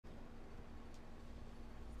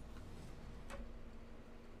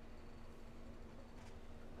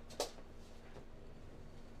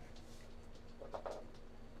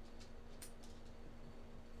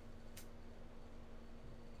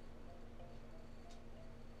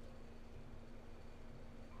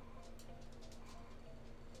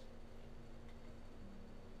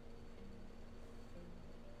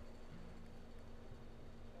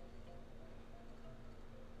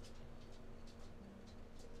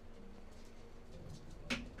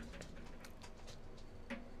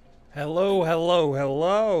Hello, hello,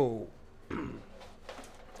 hello.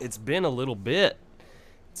 It's been a little bit.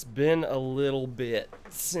 It's been a little bit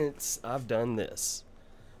since I've done this.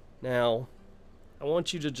 Now, I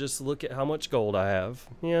want you to just look at how much gold I have.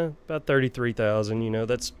 Yeah, about 33,000.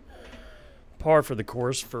 That's par for the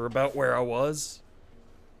course for about where I was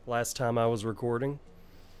last time I was recording.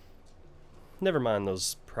 Never mind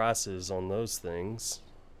those prices on those things.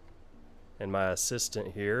 And my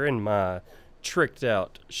assistant here and my tricked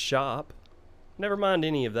out shop. Never mind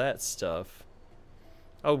any of that stuff.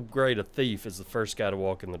 Oh, great, a thief is the first guy to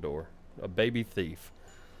walk in the door. A baby thief.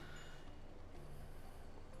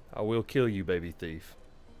 I will kill you, baby thief.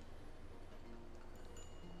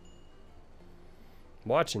 I'm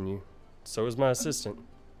watching you. So is my assistant.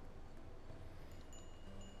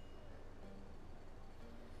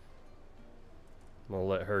 I'm gonna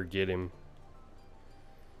let her get him.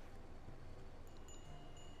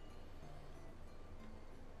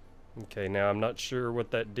 Okay, now I'm not sure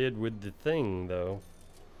what that did with the thing, though.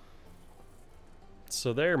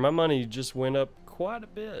 So there, my money just went up quite a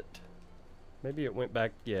bit. Maybe it went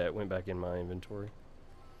back, yeah, it went back in my inventory.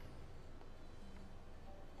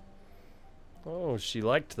 Oh, she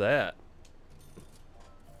liked that.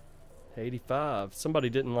 85. Somebody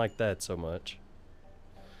didn't like that so much.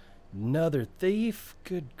 Another thief?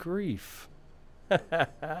 Good grief. Get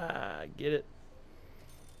it?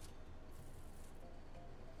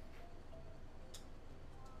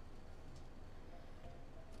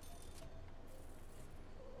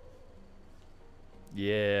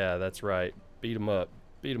 Yeah, that's right. Beat him up.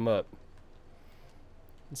 Beat him up.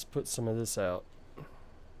 Let's put some of this out.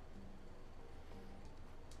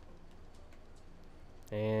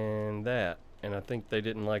 And that. And I think they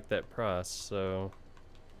didn't like that price, so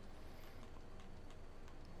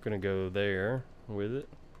I'm gonna go there with it.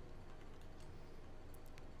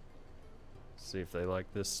 See if they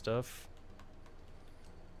like this stuff.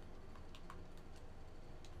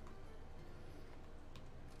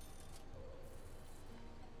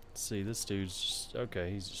 See, this dude's just,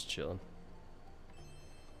 okay, he's just chilling.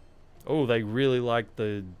 Oh, they really like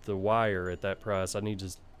the wire at that price. I need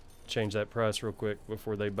to change that price real quick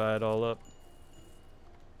before they buy it all up.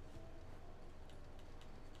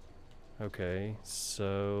 Okay,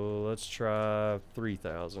 so let's try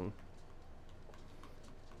 3,000.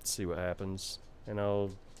 Let's see what happens. And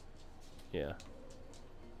yeah.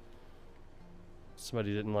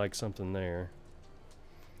 Somebody didn't like something there.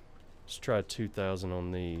 Let's try 2,000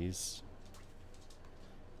 on these.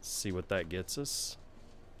 See what that gets us.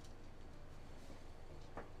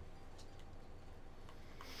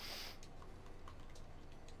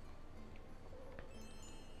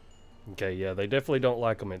 Okay, yeah, they definitely don't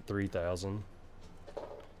like them at 3,000.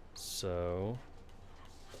 So,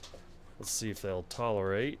 let's see if they'll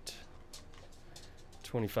tolerate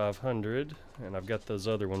 2,500. And I've got those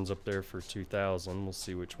other ones up there for 2,000. We'll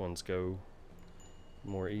see which ones go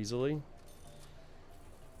more easily.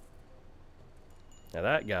 Now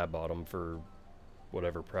that guy bought them for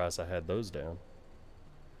whatever price I had those down.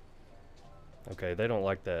 Okay, they don't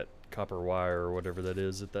like that copper wire or whatever that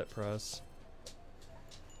is at that price.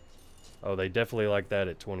 Oh, they definitely like that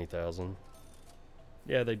at 20,000.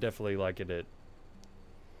 Yeah, they definitely like it at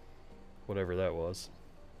whatever that was.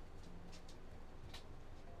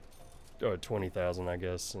 Oh, 20,000, I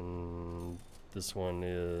guess. And this one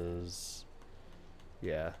is,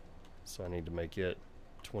 yeah. So I need to make it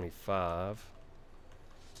 25.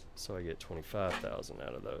 So I get 25,000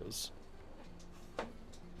 out of those.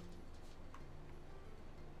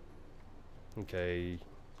 Okay.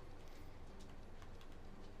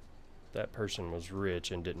 That person was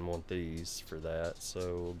rich and didn't want these for that,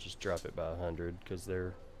 so we'll just drop it by 100 because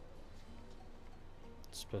they're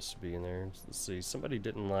supposed to be in there. Let's see, somebody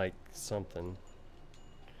didn't like something.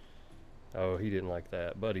 Oh, he didn't like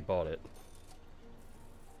that, but he bought it.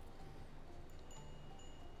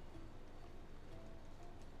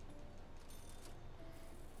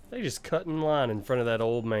 They just cut in line in front of that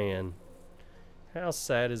old man. How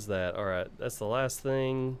sad is that? Alright, that's the last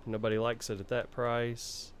thing. Nobody likes it at that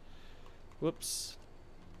price. Whoops.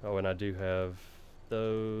 Oh, and I do have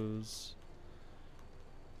those,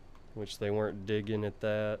 which they weren't digging at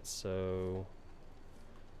that, so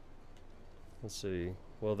let's see.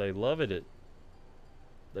 Well, they love it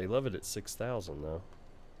at 6,000 though.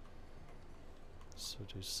 So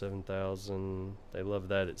do 7,000. They love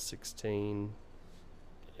that at 16.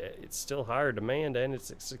 It's still higher demand and it's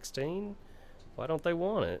at 16. Why don't they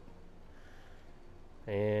want it?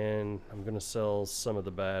 And I'm gonna sell some of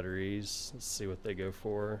the batteries. Let's see what they go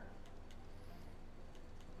for,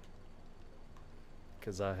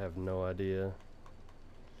 because I have no idea.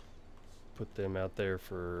 put them out there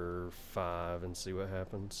for 5 and see what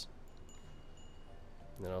happens.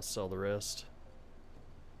 And then I'll sell the rest.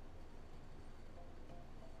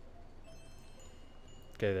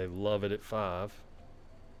 Okay, they love it at 5.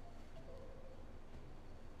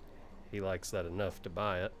 He likes that enough to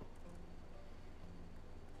buy it.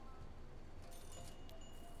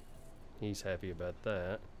 He's happy about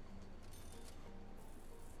that.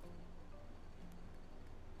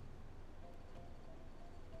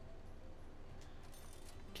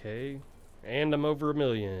 Okay, and I'm over $1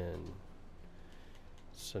 million.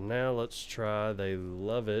 So now let's try, they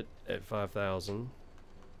love it at 5,000.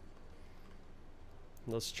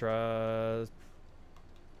 Let's try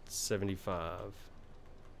 75.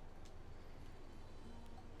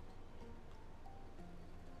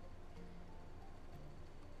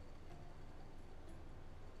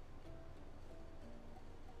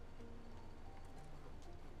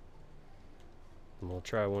 And we'll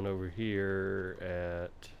try one over here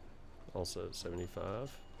at also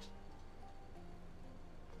 75.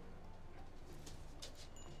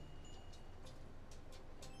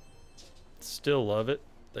 Still love it.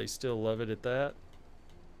 They still love it at that.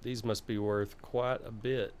 These must be worth quite a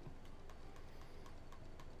bit.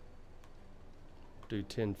 Do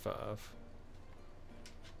 10.5.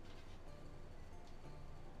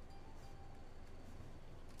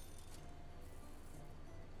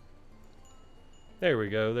 There we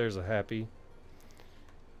go, there's a happy.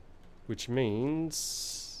 Which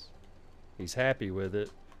means he's happy with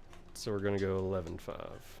it. So we're gonna go 11.5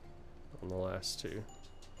 on the last two.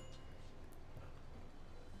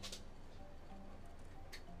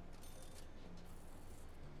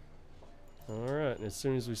 Alright, and as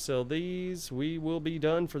soon as we sell these, we will be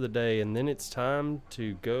done for the day, and then it's time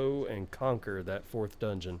to go and conquer that 4th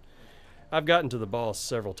dungeon. I've gotten to the boss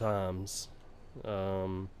several times.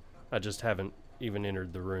 I just haven't even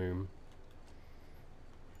entered the room.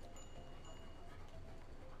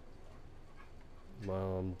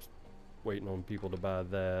 While I'm waiting on people to buy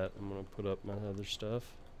that, I'm gonna put up my other stuff.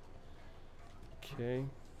 Okay.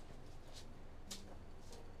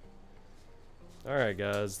 Alright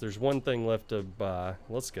guys, there's one thing left to buy.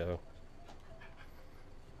 Let's go.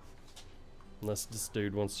 Unless this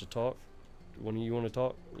dude wants to talk. One of you want to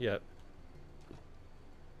talk? Yep.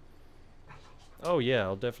 Oh yeah,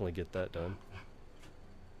 I'll definitely get that done.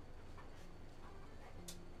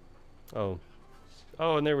 Oh.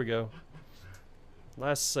 Oh, and there we go.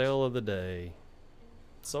 Last sale of the day.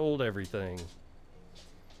 Sold everything.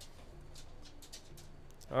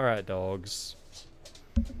 Alright, dogs.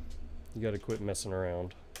 You gotta quit messing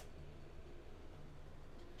around.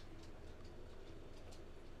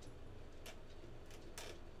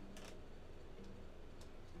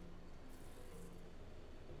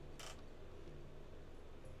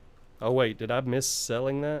 Oh wait, did I miss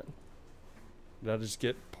selling that? Did I just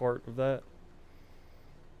get part of that?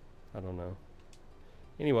 I don't know.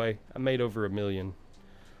 Anyway, I made over $1 million.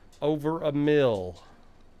 Over $1 million.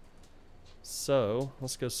 So,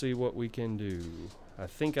 let's go see what we can do. I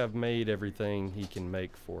think I've made everything he can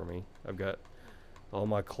make for me. I've got all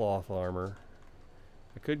my cloth armor.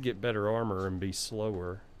 I could get better armor and be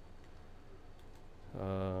slower.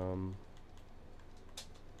 I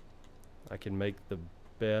can make the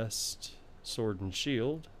best sword and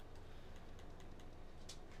shield.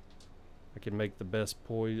 I can make the best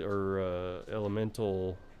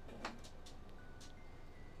elemental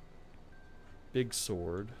big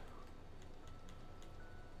sword.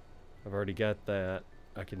 I've already got that.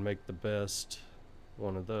 I can make the best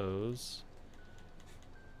one of those.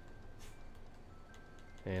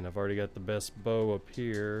 And I've already got the best bow up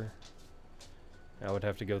here. I would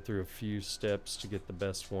have to go through a few steps to get the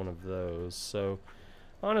best one of those. So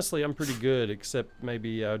honestly, I'm pretty good, except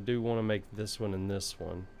maybe I do want to make this one and this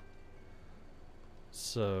one.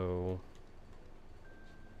 So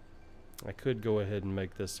I could go ahead and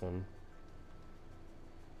make this one.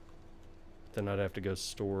 Then I'd have to go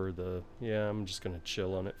store the... Yeah, I'm just going to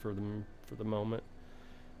chill on it for the moment.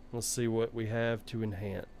 Let's see what we have to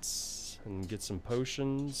enhance. And get some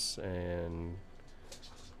potions and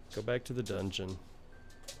go back to the dungeon.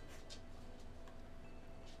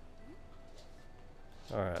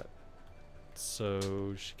 Alright.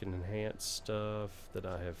 So she can enhance stuff that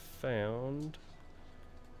I have found.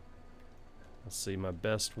 Let's see, my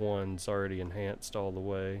best one's already enhanced all the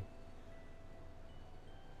way.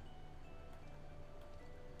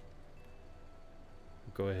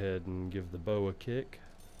 Go ahead and give the bow a kick.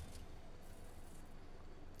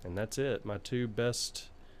 And that's it. My 2 best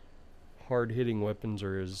hard-hitting weapons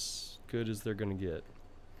are as good as they're gonna get.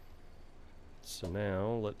 So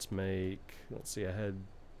now let's make, let's see, I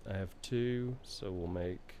have 2, so we'll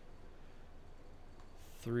make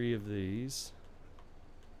 3 of these.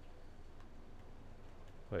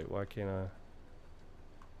 Wait, why can't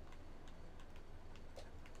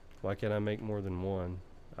I make more than one?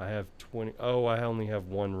 I have 20. Oh, I only have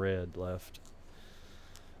 1 red left.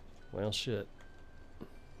 Well, shit.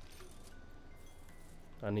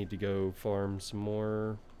 I need to go farm some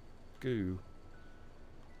more goo.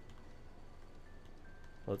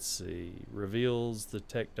 Let's see. Reveals the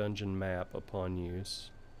tech dungeon map upon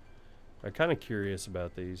use. I'm kind of curious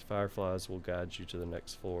about these. Fireflies will guide you to the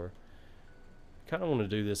next floor. Kind of want to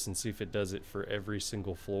do this and see if it does it for every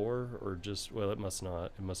single floor, or just, well, it must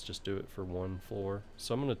not. It must just do it for 1 floor.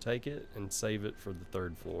 So I'm going to take it and save it for the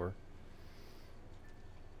 3rd floor.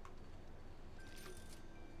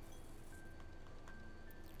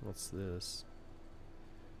 What's this?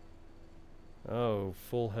 Oh,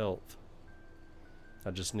 full health. I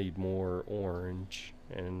just need more orange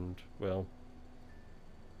and, well,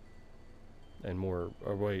 and more,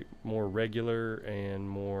 or wait, more regular and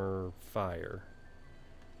more fire.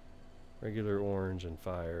 Regular orange and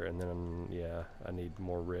fire, and then, yeah, I need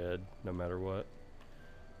more red no matter what.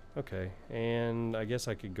 Okay, and I guess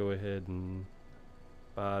I could go ahead and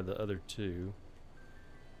buy the other 2.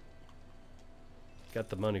 Got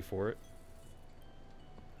the money for it.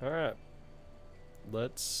 Alright,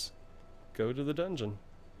 let's go to the dungeon.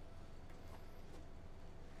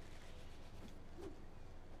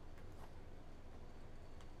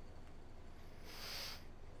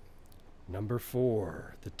 Number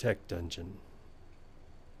 4, the tech dungeon.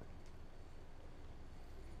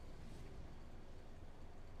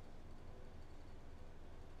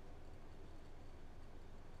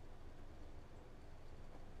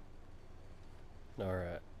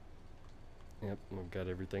 Alright. Yep, I've got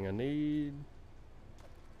everything I need.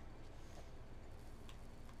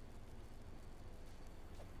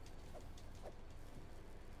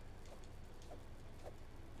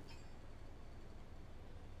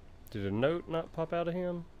 Did a note not pop out of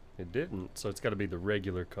him? It didn't, so it's got to be the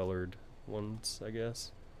regular colored ones, I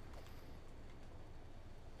guess.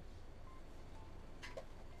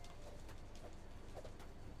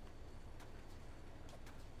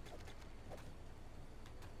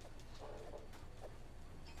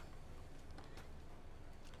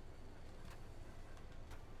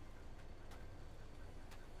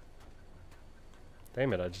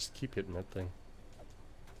 Damn it, I just keep hitting that thing.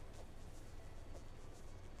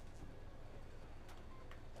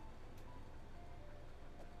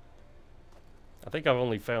 I think I've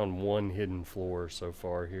only found 1 hidden floor so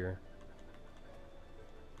far here.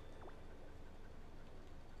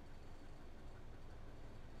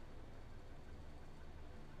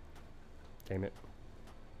 Damn it.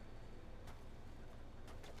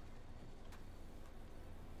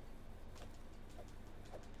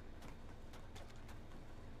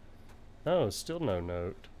 Oh, still no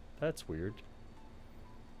note. That's weird.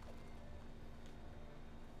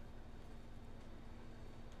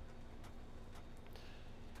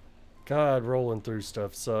 God, rolling through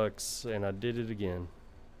stuff sucks, and I did it again.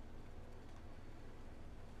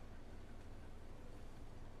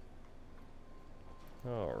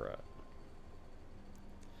 Alright.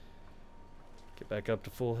 Get back up to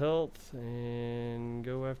full health and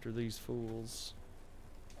go after these fools.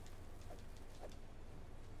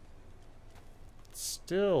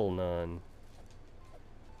 Still none.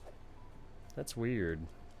 That's weird.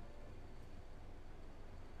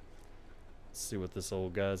 Let's see what this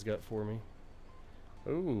old guy's got for me.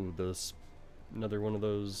 Ooh, another one of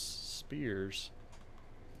those spears.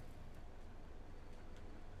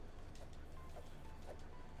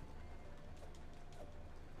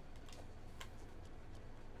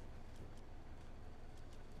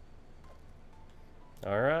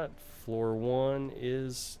 Alright, floor 1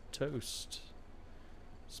 is toast.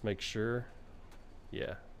 Let's make sure.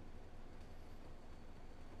 Yeah.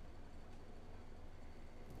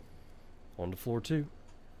 On to floor 2.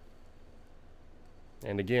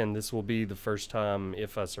 And again, this will be the first time,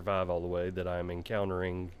 if I survive all the way, that I'm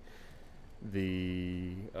encountering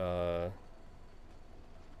the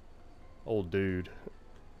old dude.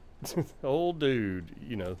 Old dude,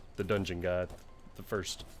 you know, the dungeon guy. The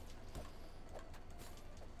first.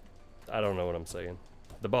 I don't know what I'm saying.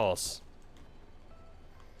 The boss.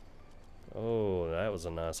 Oh, that was a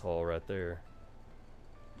nice haul right there.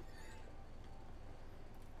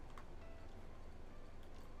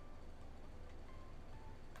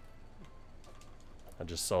 I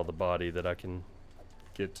just saw the body that I can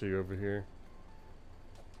get to over here.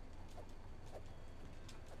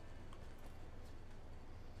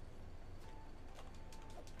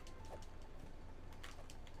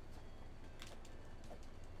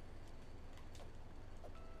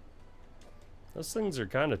 Those things are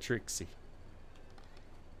kind of tricksy.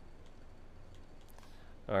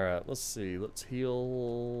 Alright, let's see. Let's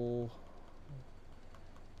heal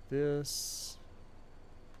this.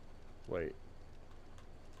 Wait.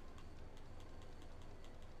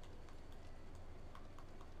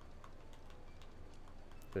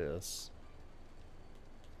 This.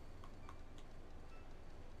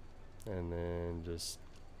 And then just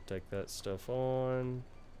take that stuff on.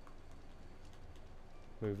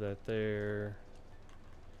 Move that there.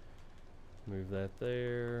 Move that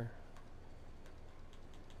there.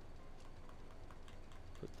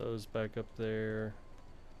 Put those back up there.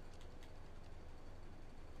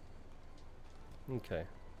 Okay.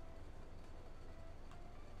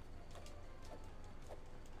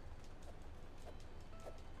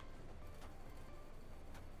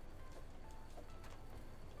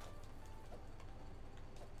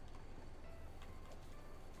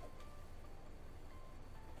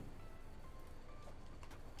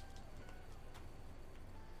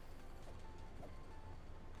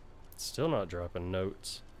 Still not dropping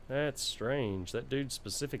notes. That's strange. That dude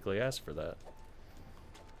specifically asked for that.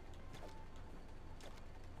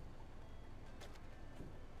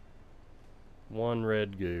 One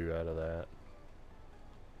red goo out of that.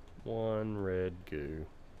 One red goo.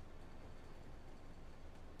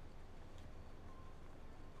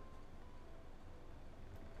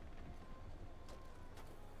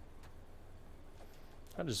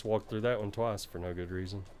 I just walked through that one twice for no good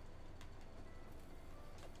reason.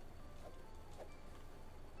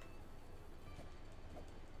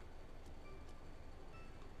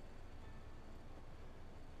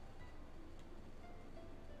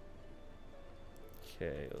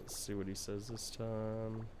 Okay, let's see what he says this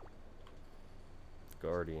time.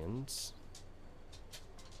 Guardians.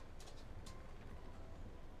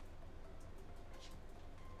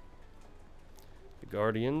 The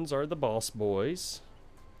Guardians are the boss boys.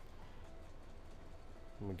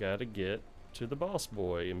 We gotta get to the boss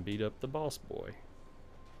boy and beat up the boss boy.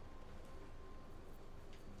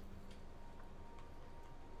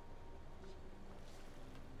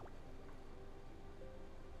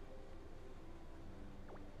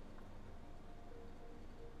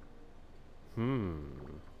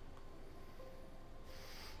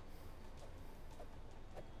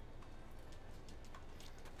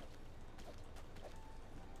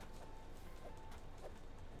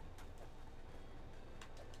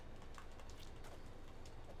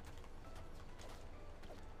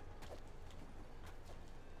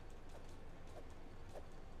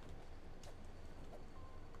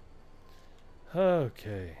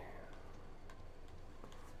 Okay.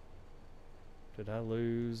 Did I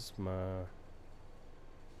lose my...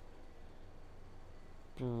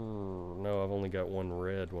 No, I've only got one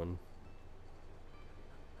red one.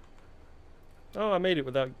 Oh, I made it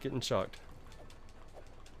without getting shocked.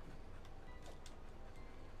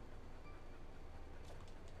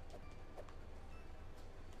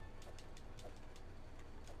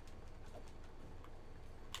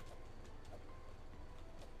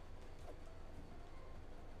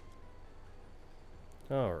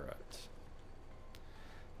 Alright.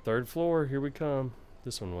 Third floor, here we come.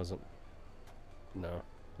 This one wasn't. No.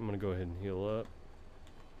 I'm gonna go ahead and heal up.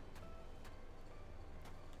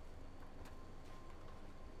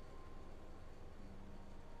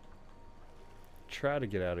 Try to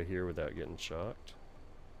get out of here without getting shocked.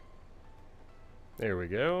 There we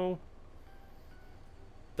go.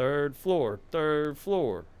 Third floor,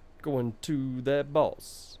 going to that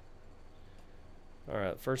boss.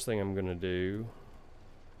 Alright, first thing I'm gonna do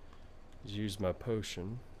is use my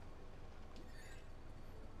potion.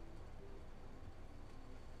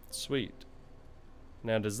 Sweet.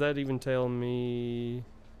 Now, does that even tell me...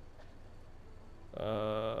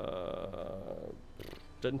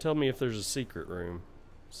 doesn't tell me if there's a secret room,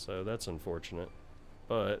 so that's unfortunate.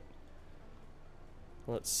 But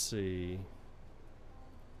let's see.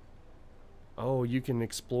 Oh, you can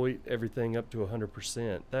exploit everything up to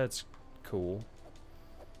 100%. That's cool.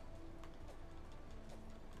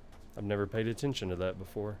 I've never paid attention to that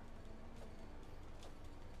before.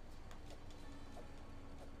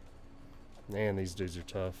 Man, these dudes are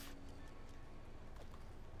tough.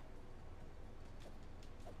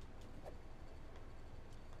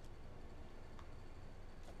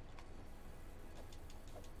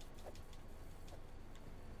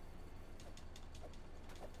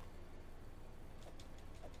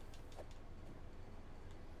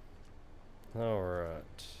 Alright.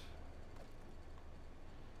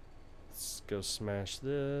 Let's go smash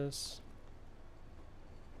this.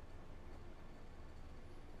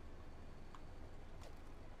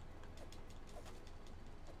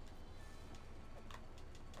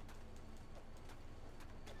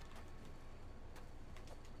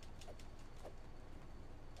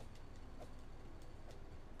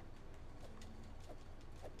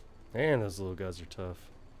 Man, those little guys are tough.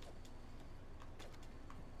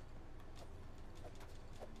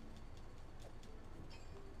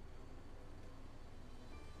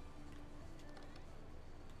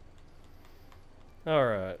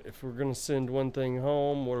 Alright, if we're gonna send one thing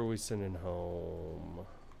home, what are we sending home?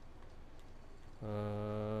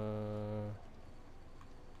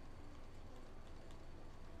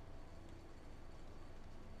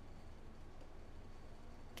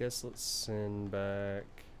 Guess let's send back.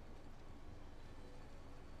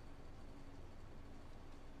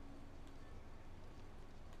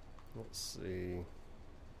 Let's see.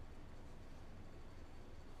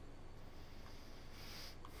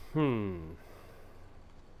 I've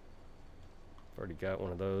already got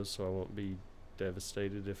one of those, so I won't be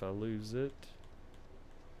devastated if I lose it.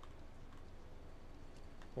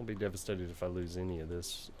 Won't be devastated if I lose any of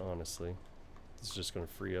this, honestly. It's just going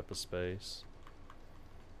to free up a space.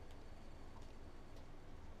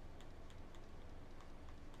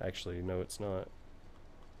 Actually, no, it's not.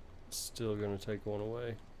 It's still going to take one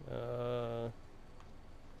away.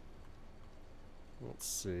 Let's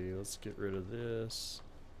see. Let's get rid of this.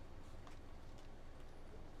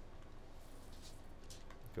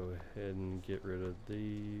 Go ahead and get rid of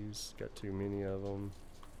these. Got too many of them.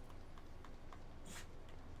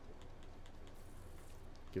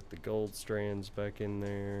 Get the gold strands back in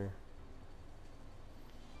there.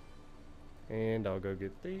 And I'll go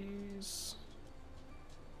get these.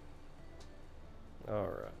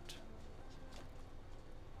 Alright.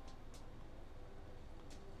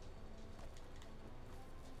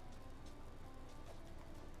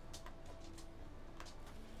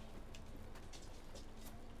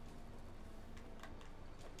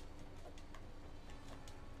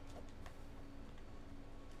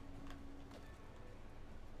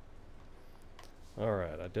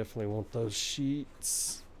 Alright, I definitely want those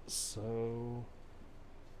sheets. So,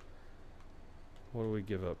 what do we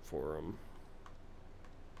give up for them?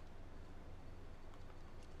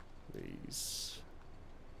 These.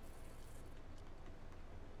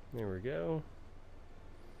 There we go.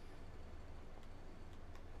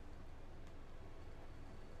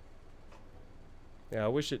 Yeah, I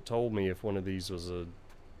wish it told me if one of these was a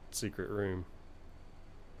secret room.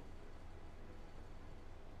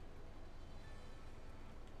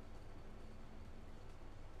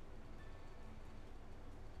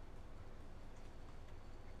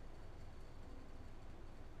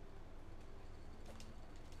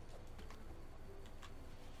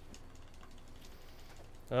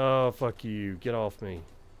 Oh, fuck you. Get off me.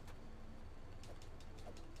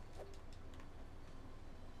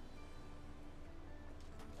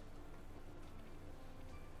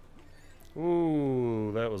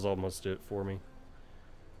 Ooh, that was almost it for me.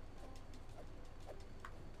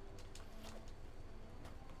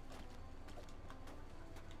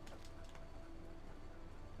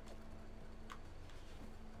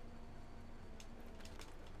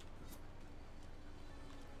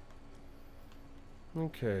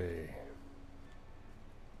 Okay.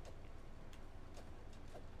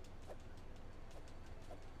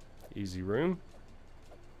 Easy room.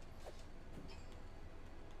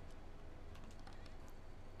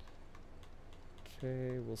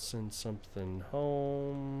 Okay, we'll send something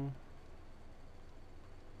home.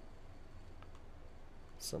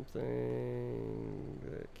 Something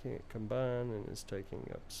that can't combine and is taking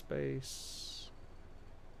up space.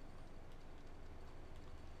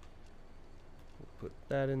 We'll put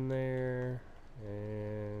that in there.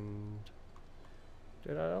 And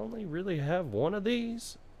did I only really have one of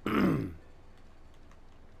these? Get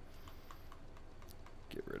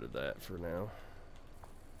rid of that for now.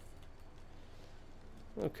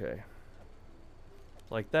 Okay.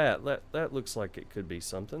 Like that. That looks like it could be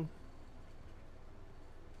something.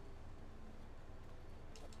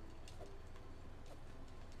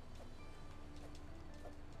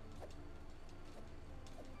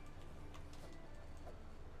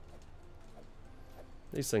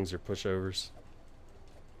 These things are pushovers.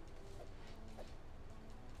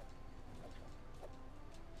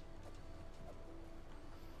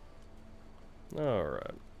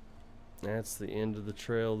 Alright. That's the end of the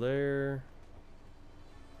trail there.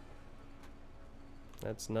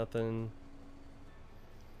 That's nothing.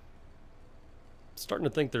 Starting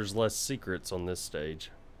to think there's less secrets on this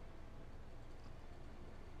stage.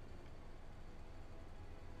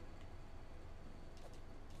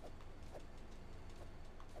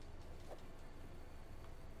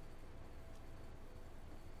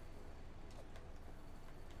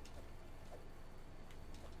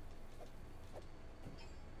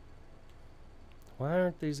 Why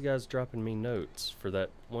aren't these guys dropping me notes for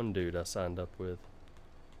that one dude I signed up with?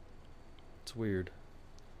 It's weird.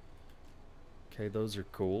 Okay, those are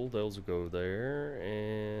cool. Those will go there.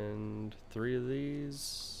 And 3 of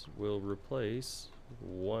these will replace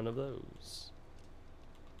 1 of those.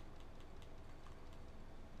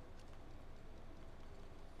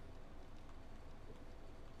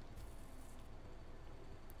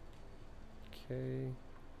 Okay.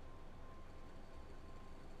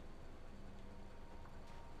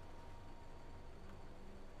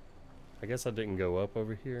 I guess I didn't go up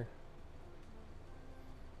over here.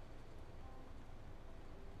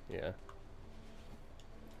 Yeah.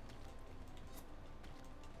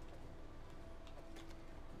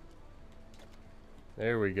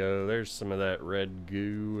 There we go. There's some of that red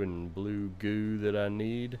goo and blue goo that I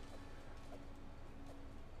need.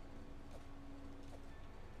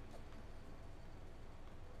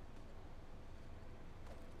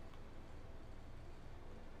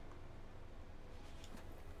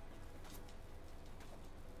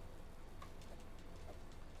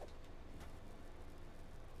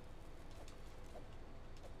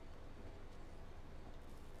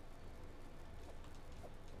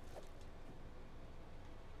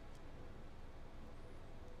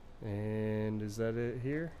 And is that it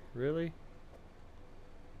here? Really?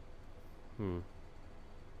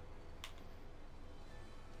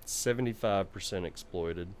 75%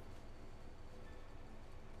 exploited.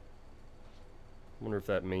 Wonder if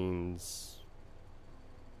that means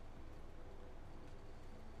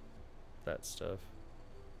that stuff.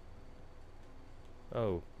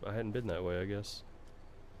 Oh, I hadn't been that way, I guess.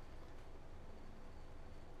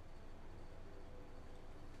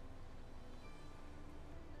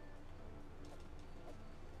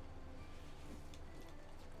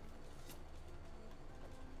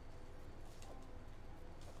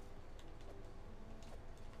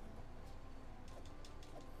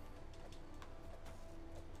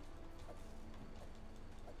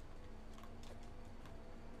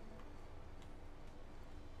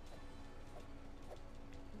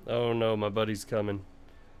 Oh no, my buddy's coming.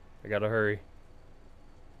 I gotta hurry.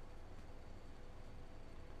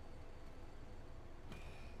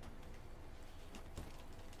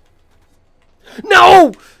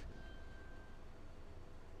 No!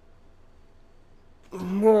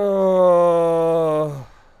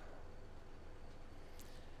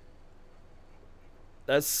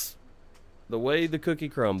 That's the way the cookie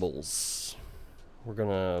crumbles. We're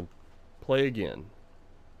gonna play again.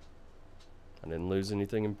 I didn't lose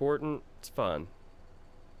anything important. It's fine.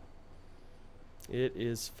 It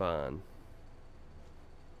is fine.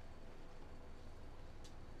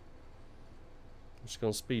 I'm just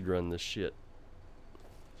gonna speed run this shit.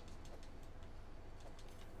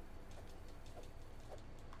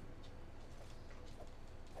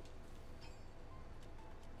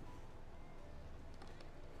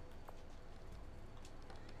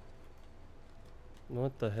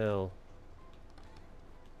 What the hell?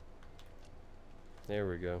 There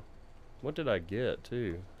we go. What did I get,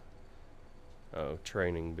 too? Oh,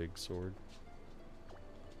 training big sword.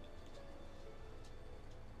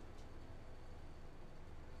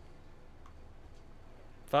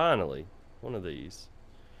 Finally, one of these.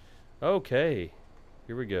 Okay,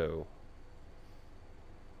 here we go.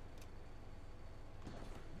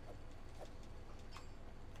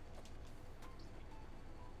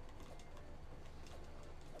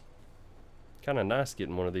 Kind of nice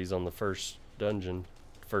getting one of these on the first dungeon,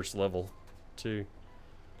 first level, too.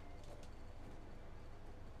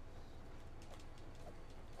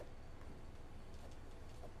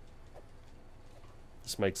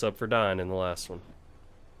 This makes up for dying in the last one.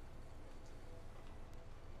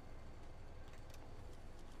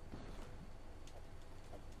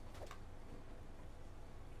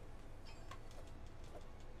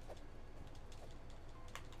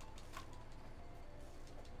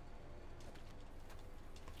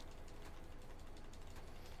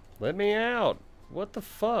 Let me out! What the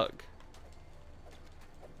fuck?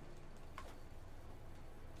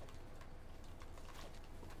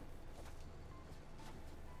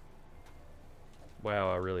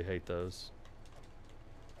 Wow, I really hate those.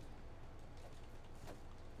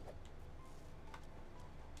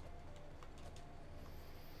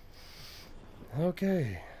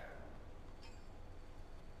 Okay.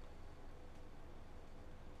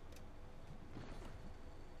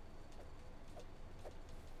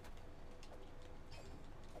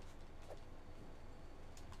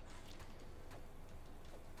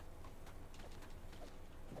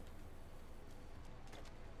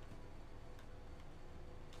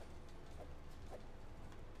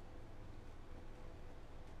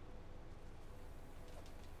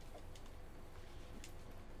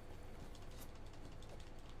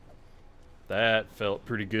 That felt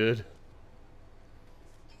pretty good.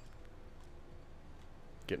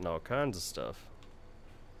 getting all kinds of stuff.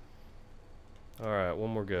 Alright,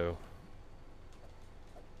 one more go.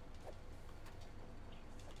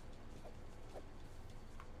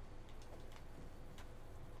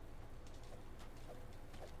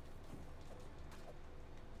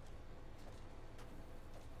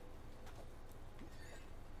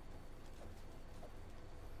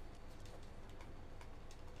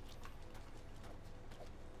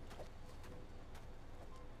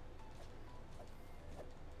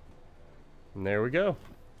 And there we go.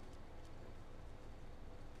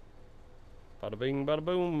 Bada bing, bada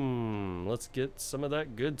boom. Let's get some of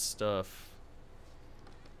that good stuff.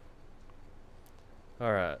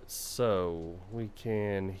 Alright, so we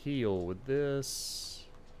can heal with this.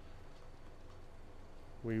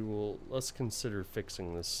 Let's consider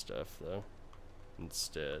fixing this stuff though,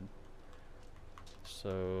 instead.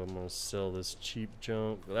 So I'm gonna sell this cheap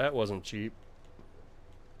junk. That wasn't cheap.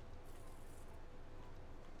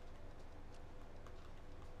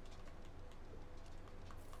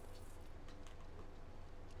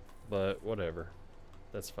 But whatever,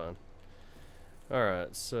 that's fine.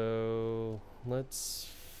 Alright, so let's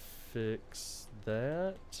fix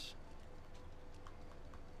that.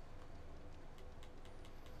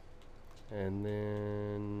 And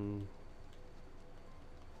then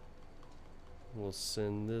we'll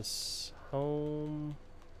send this home.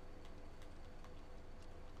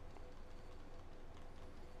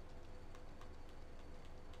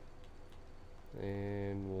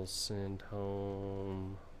 And we'll send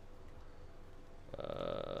home,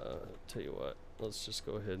 tell you what, let's just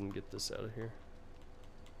go ahead and get this out of here.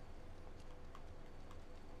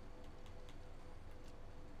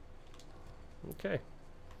 Okay.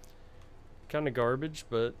 Kind of garbage,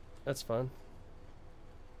 but that's fine.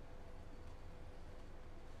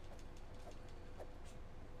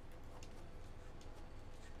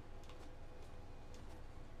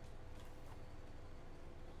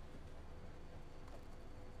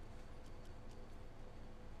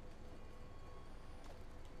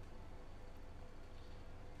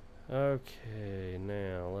 Okay,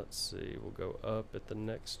 now let's see. We'll go up at the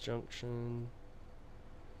next junction.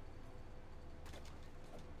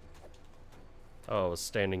 Oh, I was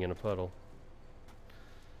standing in a puddle.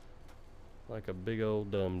 Like a big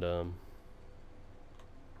old dum-dum.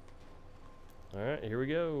 Alright, here we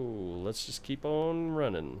go. Let's just keep on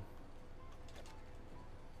running.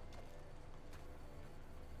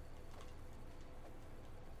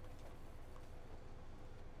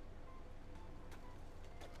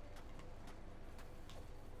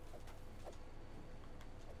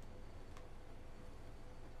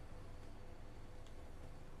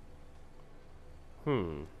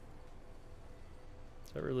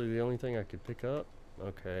 Is that really the only thing I could pick up?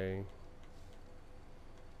 Okay.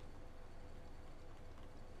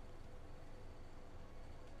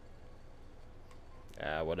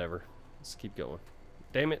 Ah, whatever. Let's keep going.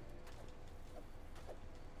 Damn it.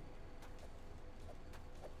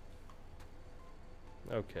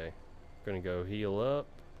 Okay. Gonna go heal up.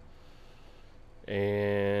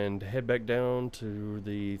 And head back down to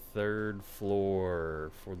the 3rd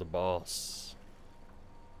floor for the boss.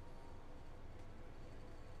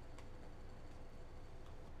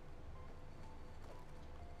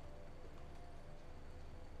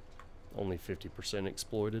 Only 50%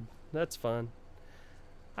 exploited. That's fine.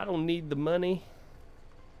 I don't need the money.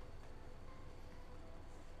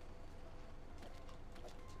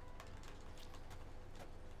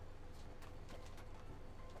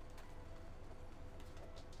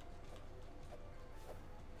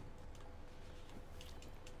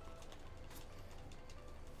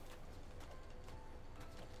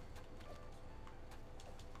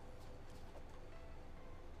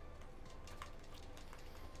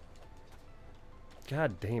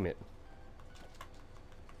 God damn it.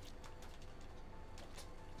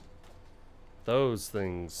 Those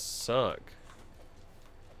things suck.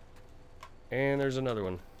 And there's another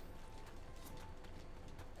one.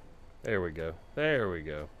 There we go. There we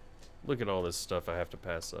go. Look at all this stuff I have to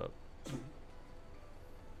pass up.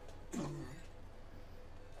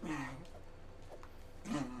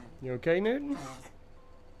 You okay, Newton?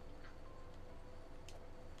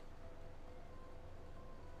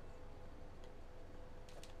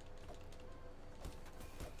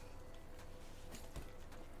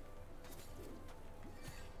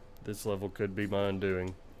 This level could be my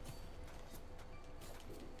undoing.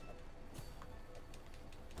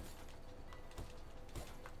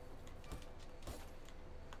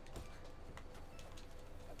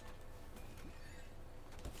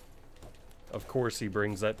 Of course he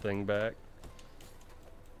brings that thing back.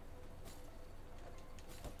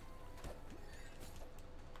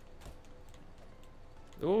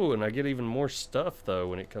 and I get even more stuff, though,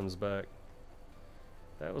 when it comes back.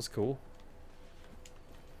 That was cool.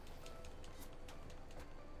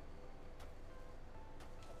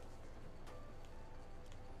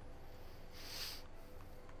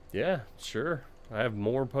 Yeah, sure. I have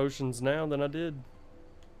more potions now than I did.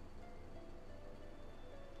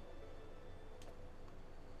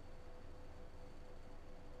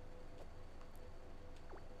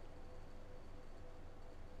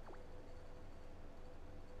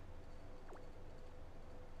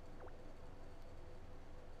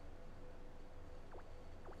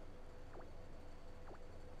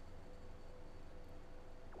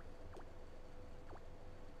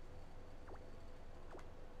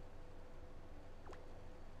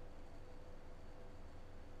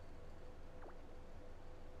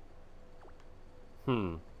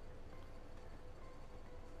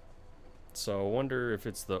 So I wonder if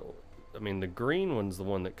it's the... I mean, the green one's the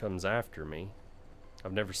one that comes after me.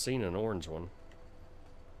 I've never seen an orange one.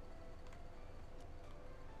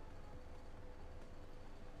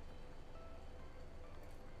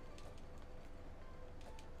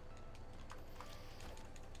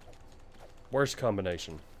 Worst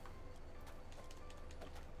combination.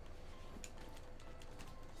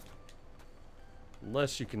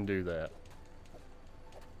 Unless you can do that.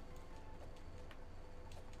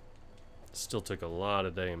 Still took a lot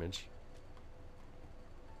of damage.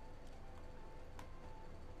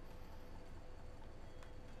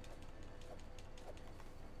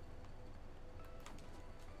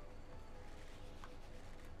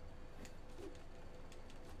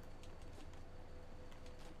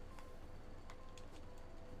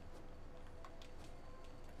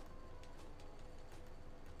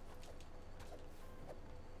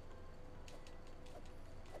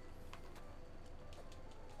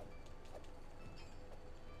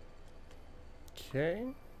 Okay.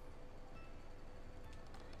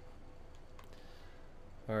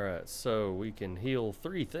 Alright, so we can heal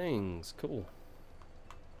 3 things. Cool.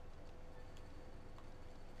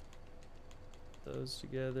 Those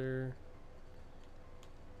together.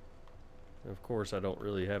 Of course, I don't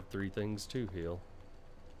really have 3 things to heal.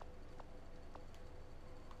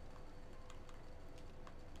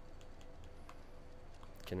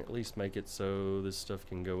 Can at least make it so this stuff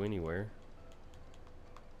can go anywhere.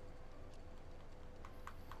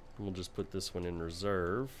 We'll just put this one in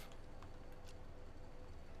reserve.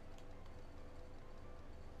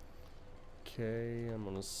 Okay, I'm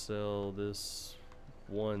gonna sell this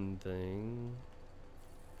one thing.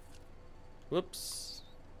 Whoops.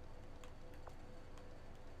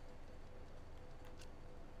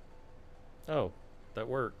 Oh, that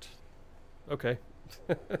worked. Okay.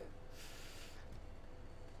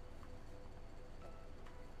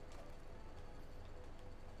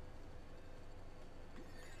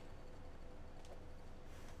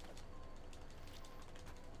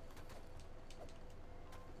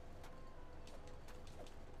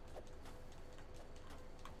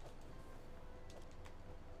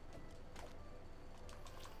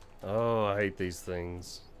 Oh, I hate these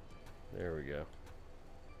things. There we go.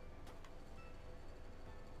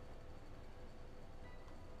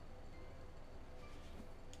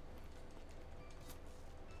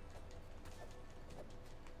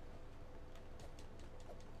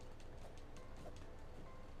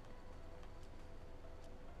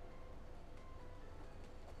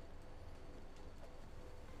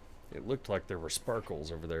 It looked like there were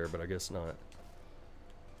sparkles over there, but I guess not.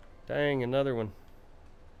 Dang, another one.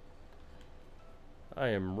 I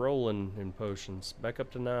am rolling in potions. Back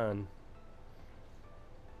up to 9.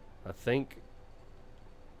 I think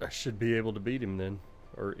I should be able to beat him then.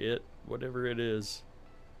 Or it, whatever it is.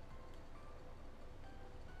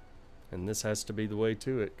 And this has to be the way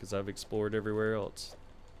to it, because I've explored everywhere else.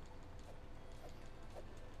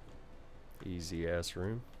 Easy ass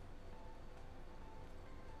room.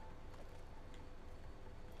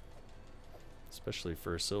 Especially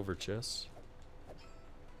for a silver chest.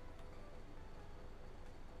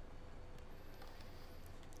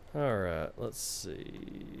 Alright, let's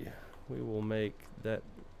see. We will make that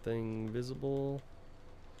thing visible.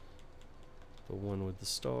 The one with the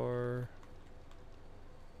star.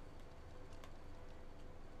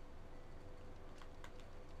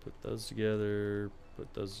 Put those together.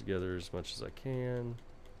 Put those together as much as I can.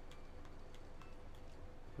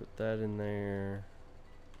 Put that in there.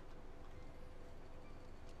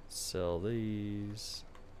 Sell these.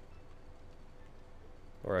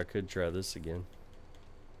 Or I could try this again.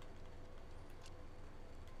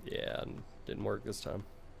 Yeah, didn't work this time.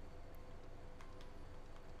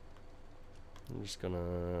 I'm just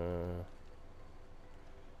gonna...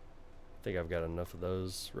 I think I've got enough of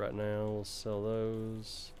those right now. We'll sell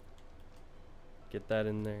those. Get that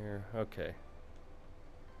in there. Okay.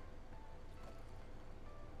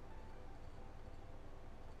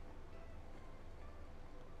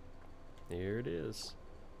 Here it is.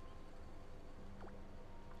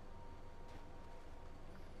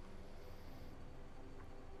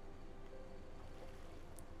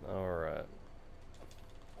 Alright.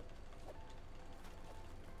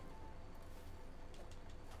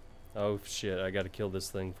 Oh shit, I gotta kill this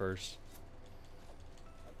thing first.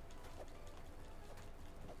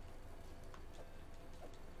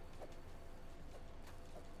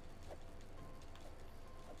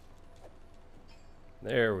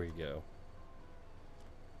 There we go.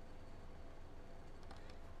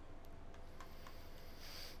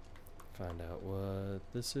 Find out what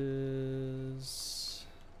this is.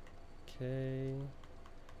 Okay.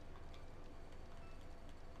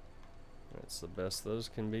 That's the best those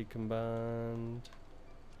can be combined.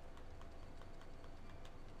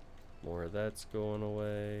 More of that's going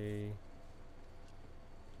away.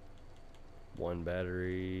 One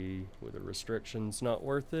battery with a restriction's not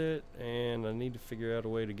worth it, and I need to figure out a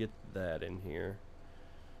way to get that in here.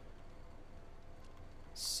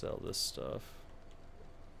 Sell this stuff.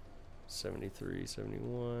 73,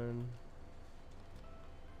 71.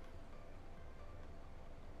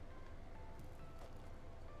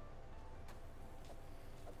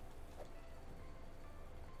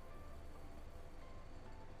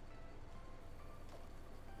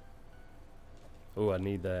 Oh, I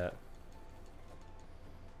need that.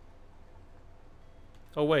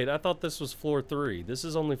 Oh wait, I thought this was floor 3. This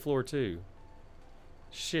is only floor 2.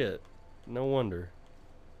 Shit. No wonder.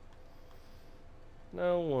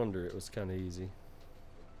 No wonder it was kind of easy.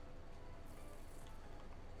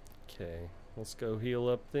 Okay, let's go heal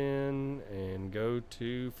up then and go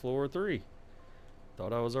to floor 3.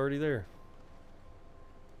 Thought I was already there.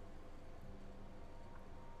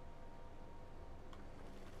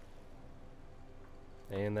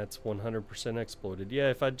 And that's 100% exploited. Yeah,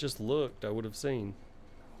 if I'd just looked, I would have seen.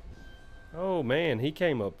 Oh man, he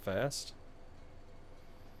came up fast.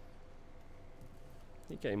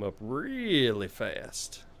 He came up really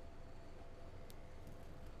fast.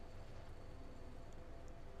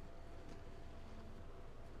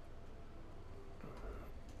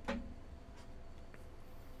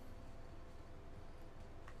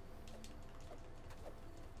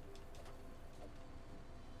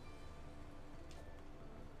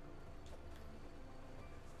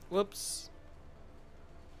 Whoops.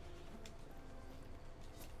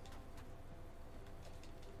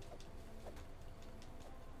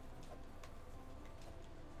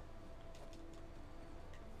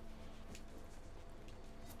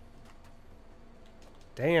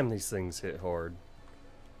 Damn, these things hit hard.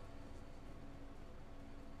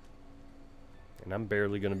 And I'm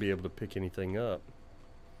barely going to be able to pick anything up.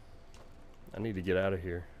 I need to get out of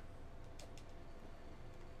here.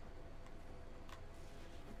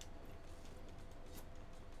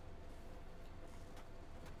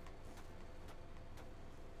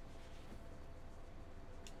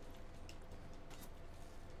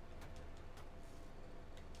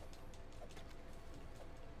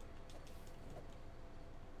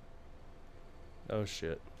 Oh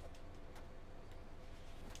shit.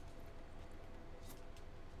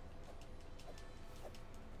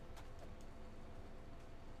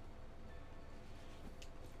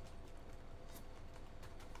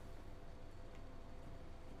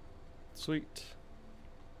 Sweet.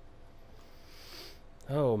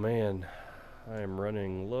 Oh man, I am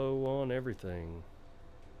running low on everything.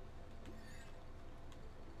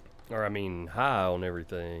 Or I mean high on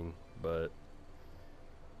everything, but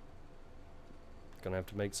gonna have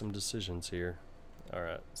to make some decisions here.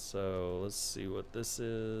 Alright, so let's see what this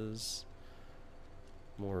is.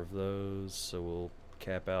 More of those, so we'll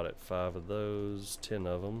cap out at 5 of those, 10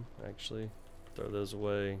 of them actually. Throw those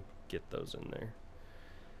away, get those in there.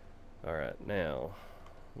 Alright, now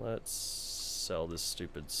let's sell this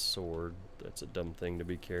stupid sword. That's a dumb thing to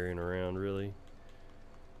be carrying around, really.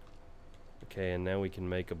 Okay, and now we can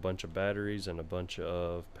make a bunch of batteries and a bunch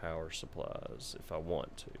of power supplies if I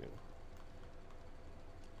want to.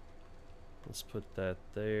 Let's put that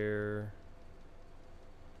there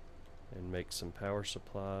and make some power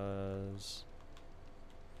supplies.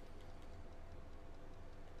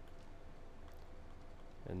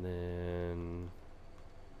 And then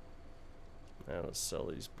now let's sell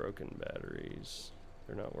these broken batteries.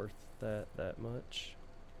 They're not worth that much.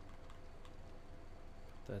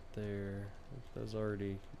 Put that there. Those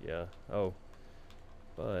already, yeah. Oh,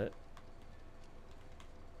 but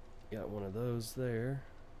got one of those there.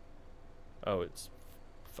 Oh, it's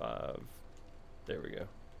 5. There we go.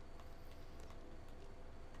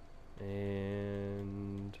 And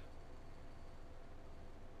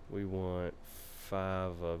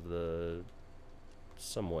 5 of the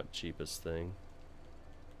somewhat cheapest thing.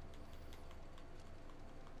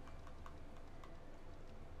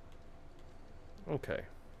 Okay.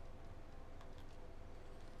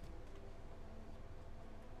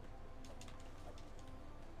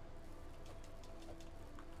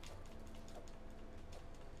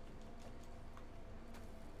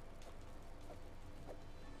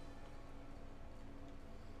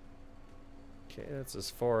 Okay, that's as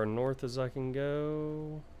far north as I can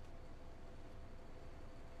go.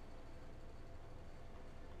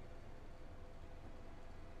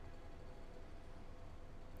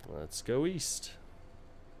 Let's go east.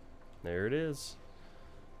 There it is.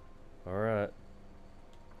 Alright.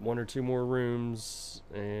 1 or 2 more rooms,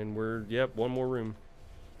 and we're, yep, 1 more room.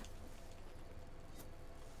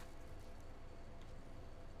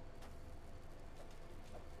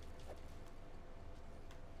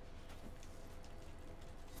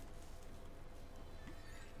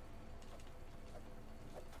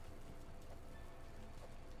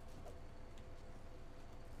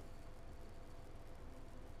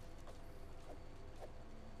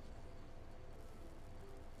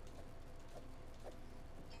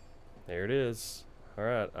 There it is.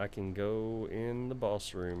 Alright, I can go in the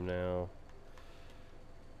boss room now.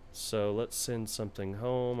 So let's send something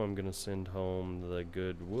home. I'm gonna send home the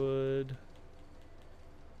good wood.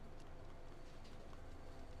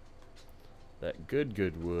 That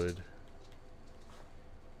good wood.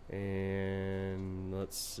 And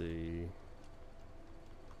let's see.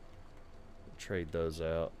 Trade those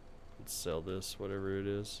out. Let's sell this, whatever it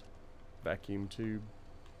is. Vacuum tube.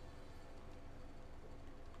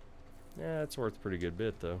 Yeah, it's worth a pretty good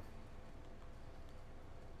bit though.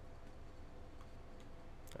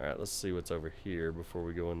 Alright, let's see what's over here before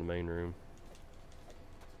we go in the main room.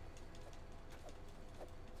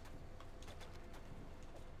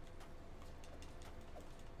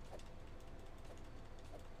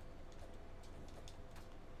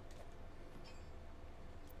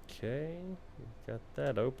 Okay, got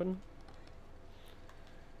that open.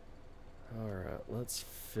 Alright, let's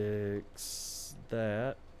fix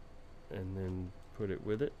that and then put it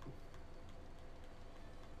with it.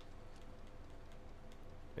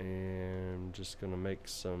 And I'm just gonna make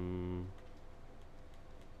some,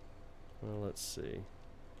 well, let's see.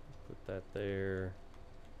 Put that there.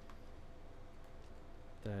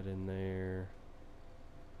 That in there.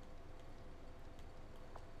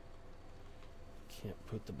 Can't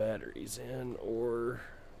put the batteries in or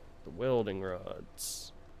the welding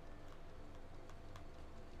rods.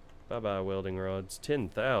 Bye-bye welding rods.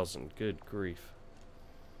 10,000. Good grief.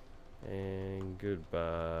 And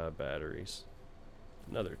goodbye batteries.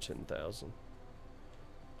 Another 10,000.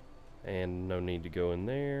 And no need to go in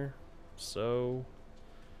there. So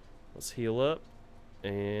let's heal up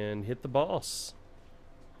and hit the boss.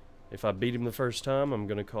 If I beat him the first time, I'm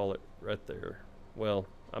gonna call it right there. Well,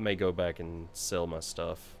 I may go back and sell my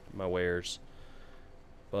stuff, my wares,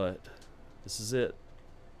 but this is it.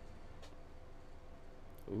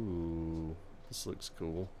 Ooh, this looks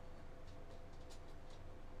cool.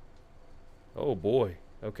 Oh boy,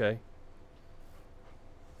 okay.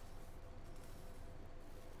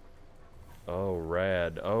 Oh,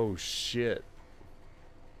 rad. Oh shit.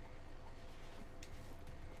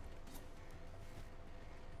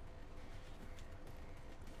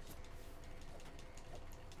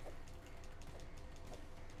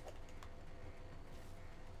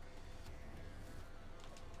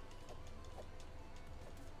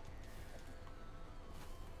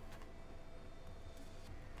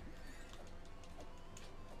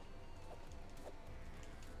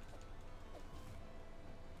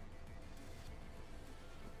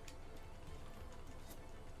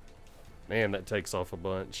 Man, that takes off a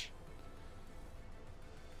bunch.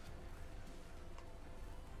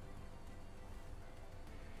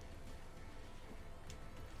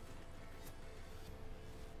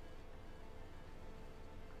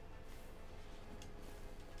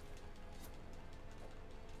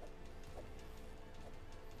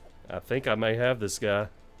 I think I may have this guy.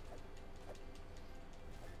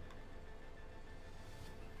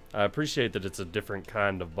 I appreciate that it's a different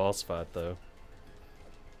kind of boss fight, though.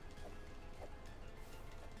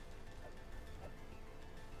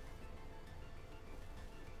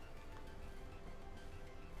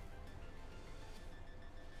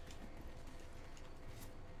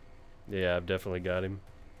 Yeah, I've definitely got him.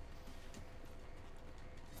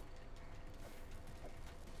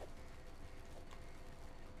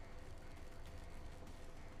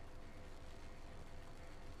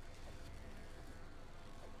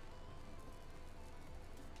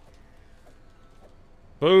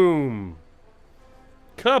 Boom!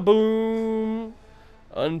 Kaboom!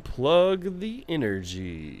 Unplug the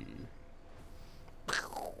energy.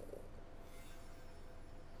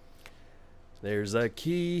 There's a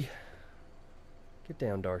key. Get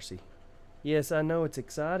down, Darcy. Yes, I know, it's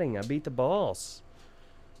exciting. I beat the boss.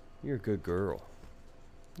 You're a good girl.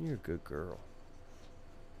 You're a good girl.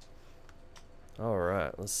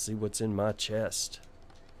 Alright, let's see what's in my chest.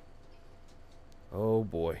 Oh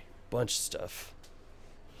boy, bunch of stuff.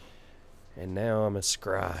 And now I'm a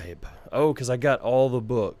scribe. Oh, because I got all the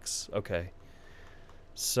books. Okay.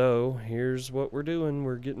 So, here's what we're doing.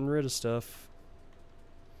 We're getting rid of stuff.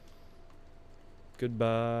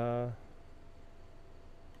 Goodbye.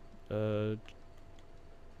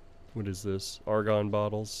 What is this? Argon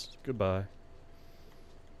bottles. Goodbye.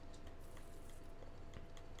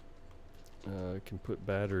 Can put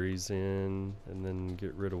batteries in and then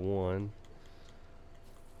get rid of one.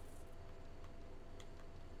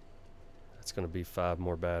 That's going to be 5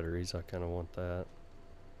 more batteries. I kind of want that.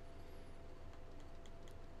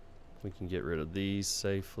 We can get rid of these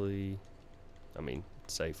safely. I mean,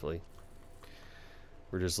 safely.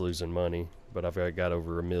 We're just losing money, but I've got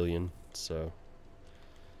over 1 million, so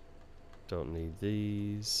don't need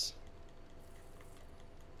these.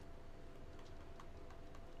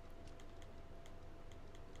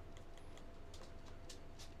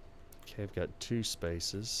 Okay, I've got 2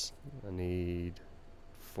 spaces. I need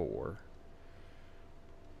 4.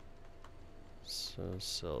 So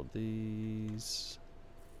sell these.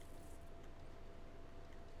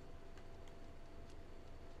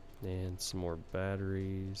 And some more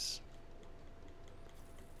batteries.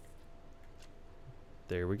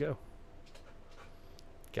 There we go.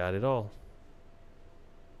 Got it all.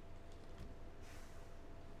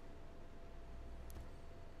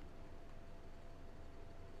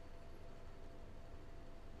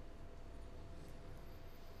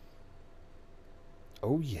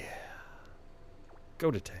 Oh yeah. Go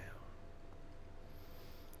to town.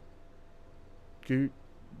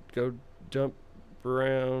 Go jump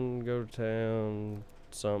around, go to town,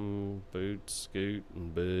 something, boot, scoot,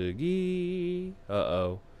 and boogie.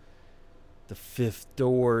 Uh-oh. The 5th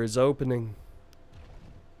door is opening.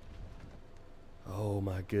 Oh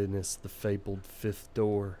my goodness, the fabled 5th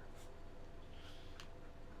door.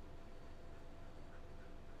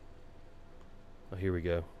 Oh, here we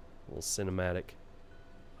go. A little cinematic.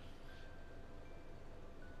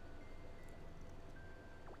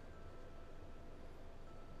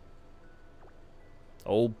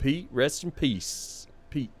 Old Pete, rest in peace.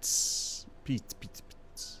 Pete's.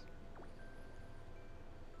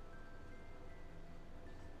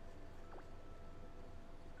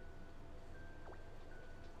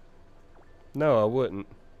 No, I wouldn't.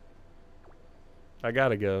 I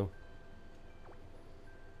gotta go.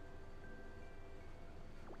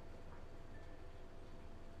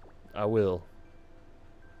 I will.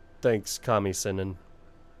 Thanks, Kami-Senen.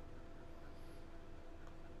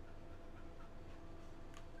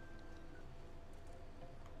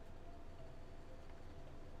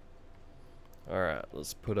 Alright,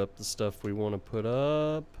 let's put up the stuff we want to put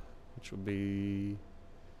up, which will be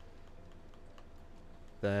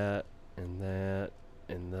that, and that,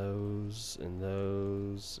 and those, and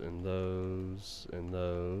those, and those, and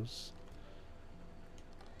those.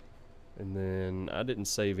 And then, I didn't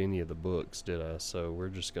save any of the books, did I? So we're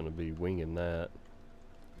just going to be winging that.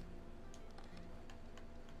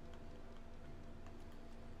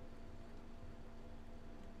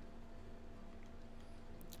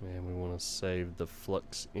 And we want to save the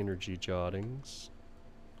flux energy jottings.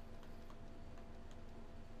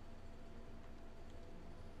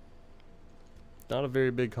 Not a very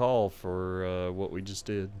big haul for what we just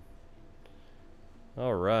did.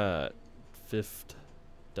 Alright, 5th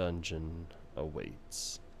dungeon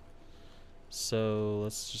awaits. So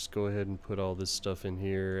let's just go ahead and put all this stuff in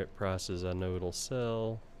here at prices I know it'll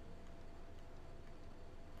sell.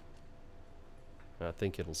 I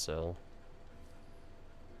think it'll sell.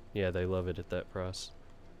 Yeah, they love it at that price.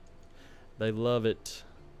 They love it.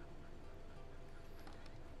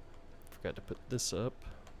 Forgot to put this up.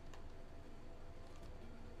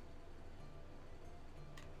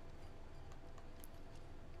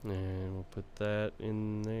 And we'll put that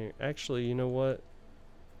in there. Actually, you know what?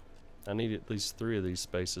 I need at least 3 of these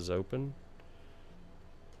spaces open,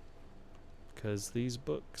 because these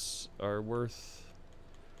books are worth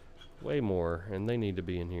way more and they need to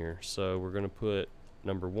be in here. So we're going to put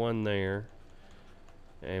number 1 there,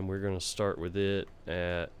 and we're going to start with it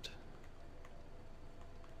at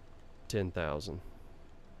 10,000.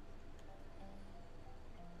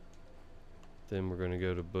 Then we're going to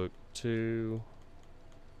go to book 2.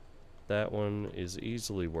 That one is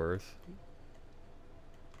easily worth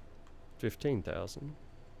 15,000.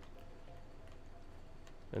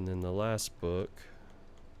 And then the last book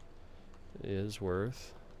is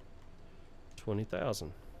worth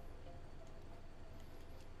 20,000.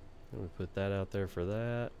 And we put that out there for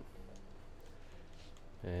that.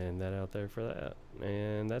 And that out there for that.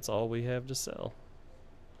 And that's all we have to sell.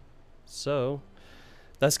 So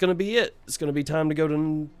that's gonna be it. It's gonna be time to go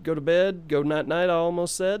to bed. Go night night, I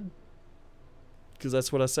almost said. Because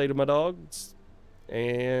that's what I say to my dogs.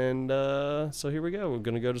 And so here we go. We're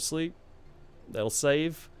gonna go to sleep. That'll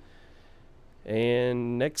save.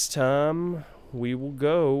 And next time we will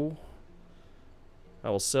go, I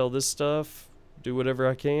will sell this stuff, do whatever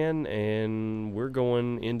I can, and we're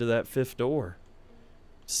going into that 5th door.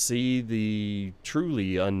 See the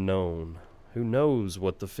truly unknown. Who knows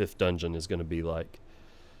what the 5th dungeon is going to be like.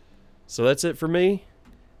 So that's it for me,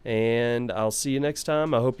 and I'll see you next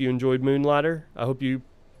time. I hope you enjoyed Moonlighter. I hope you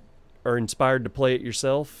are inspired to play it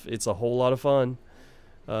yourself. It's a whole lot of fun.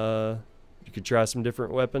 You could try some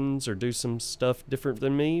different weapons or do some stuff different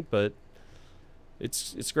than me, but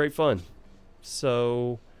it's great fun.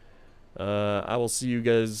 So I will see you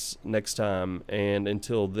guys next time, and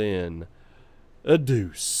until then, a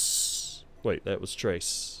deuce. Wait, that was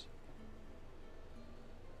Trace.